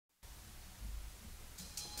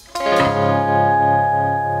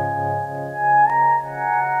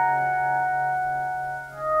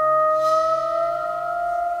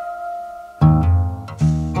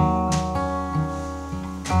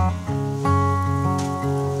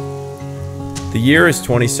The year is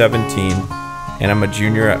 2017, and I'm a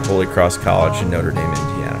junior at Holy Cross College in Notre Dame,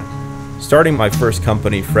 Indiana. Starting my first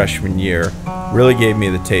company freshman year really gave me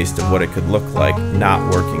the taste of what it could look like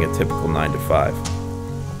not working a typical 9 to 5.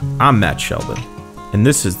 I'm Matt Sheldon, and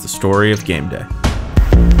this is the story of Gameday.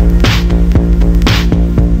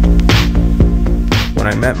 When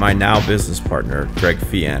I met my now business partner, Greg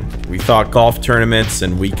Fean, we thought golf tournaments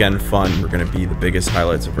and weekend fun were going to be the biggest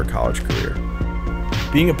highlights of our college career.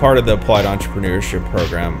 Being a part of the Applied Entrepreneurship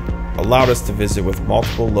program allowed us to visit with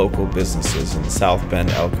multiple local businesses in the South Bend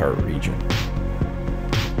Elkhart region.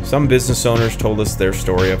 Some business owners told us their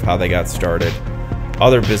story of how they got started.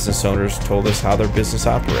 Other business owners told us how their business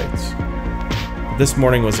operates. This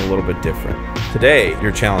morning was a little bit different. Today,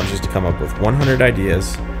 your challenge is to come up with 100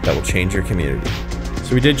 ideas that will change your community.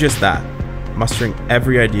 So we did just that, mustering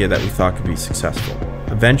every idea that we thought could be successful,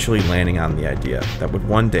 eventually landing on the idea that would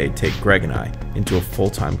one day take Greg and I into a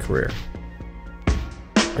full-time career.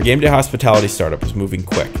 Our Gameday hospitality startup was moving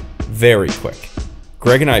quick, very quick.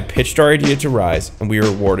 Greg and I pitched our idea to Rise, and we were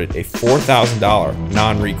awarded a $4,000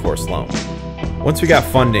 non-recourse loan. Once we got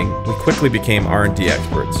funding, we quickly became R&D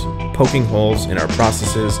experts, poking holes in our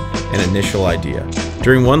processes and initial idea.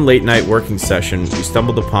 During one late night working session, we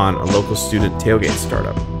stumbled upon a local student tailgate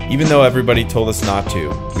startup. Even though everybody told us not to,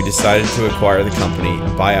 we decided to acquire the company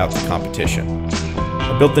and buy out the competition.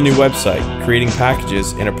 I built the new website, creating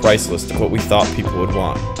packages and a price list of what we thought people would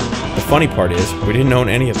want. The funny part is, we didn't own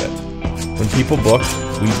any of it. When people booked,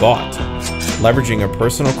 we bought, leveraging our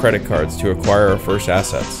personal credit cards to acquire our first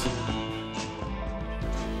assets.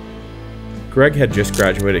 Greg had just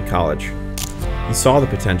graduated college. He saw the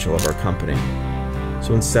potential of our company.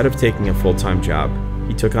 So instead of taking a full-time job,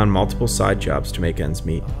 he took on multiple side jobs to make ends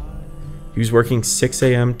meet. He was working 6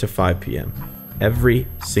 a.m. to 5 p.m. every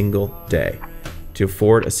single day to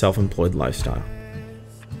afford a self-employed lifestyle.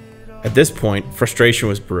 At this point, frustration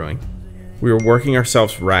was brewing. We were working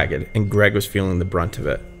ourselves ragged, and Greg was feeling the brunt of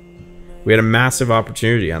it. We had a massive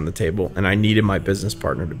opportunity on the table, and I needed my business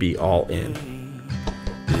partner to be all in.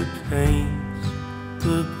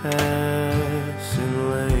 The passing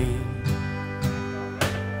lane.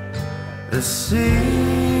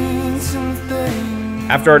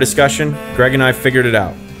 After our discussion, Greg and I figured it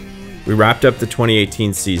out. We wrapped up the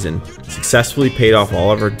 2018 season, successfully paid off all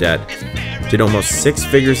of our debt, did almost 6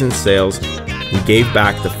 figures in sales, and gave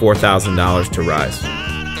back the $4,000 to Rise.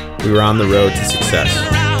 We were on the road to success.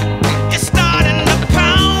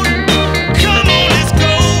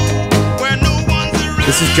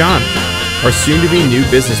 This is John, our soon-to-be new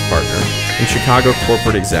business partner and Chicago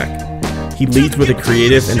corporate exec. He leads with a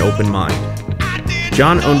creative and open mind.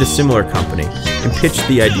 John owned a similar company and pitched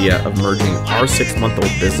the idea of merging our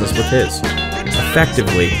 6-month-old business with his,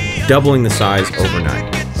 effectively doubling the size overnight.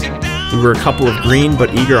 We were a couple of green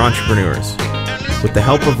but eager entrepreneurs. With the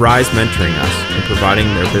help of Rise mentoring us and providing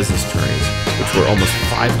their business attorneys, which were almost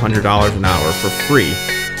 $500 an hour for free,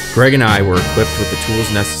 Greg and I were equipped with the tools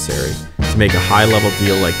necessary to make a high-level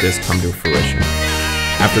deal like this come to fruition.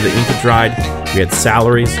 After the ink had dried, we had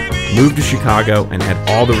salaries, moved to Chicago, and had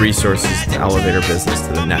all the resources to elevate our business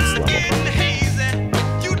to the next level.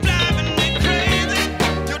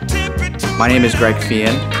 My name is Greg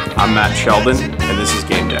Fean. I'm Matt Sheldon, and this is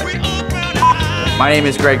Gameday. My name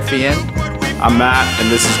is Greg Fean. I'm Matt, and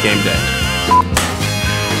this is Gameday.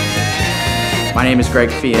 My name is Greg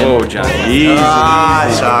Fean. Oh, Johnny. Easy.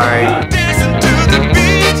 Sorry.